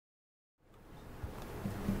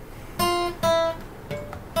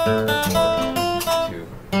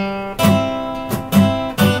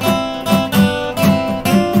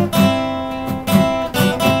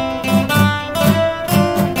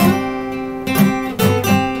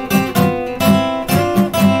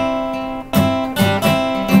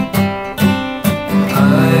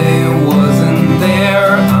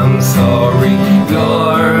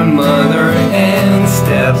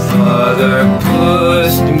Father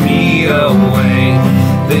pushed me away.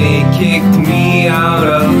 They kicked me out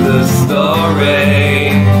of the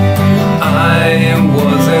story. I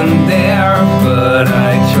wasn't there, but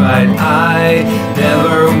I tried. I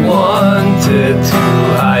never wanted to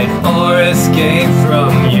hide or escape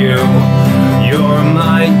from you. You're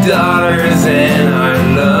my daughters and I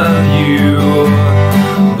love you,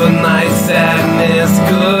 but my sadness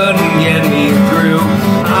couldn't get me through.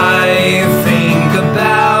 I think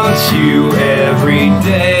about you every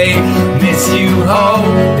day, miss you, hope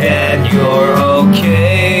that you're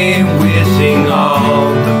okay, wishing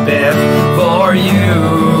all the best for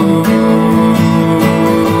you.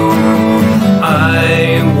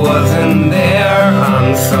 I wasn't there,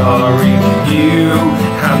 I'm sorry. You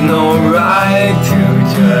have no right to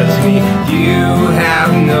judge me. You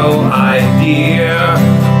have no idea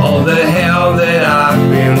all the hell that I've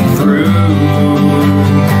been through.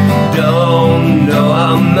 Don't know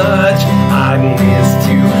how much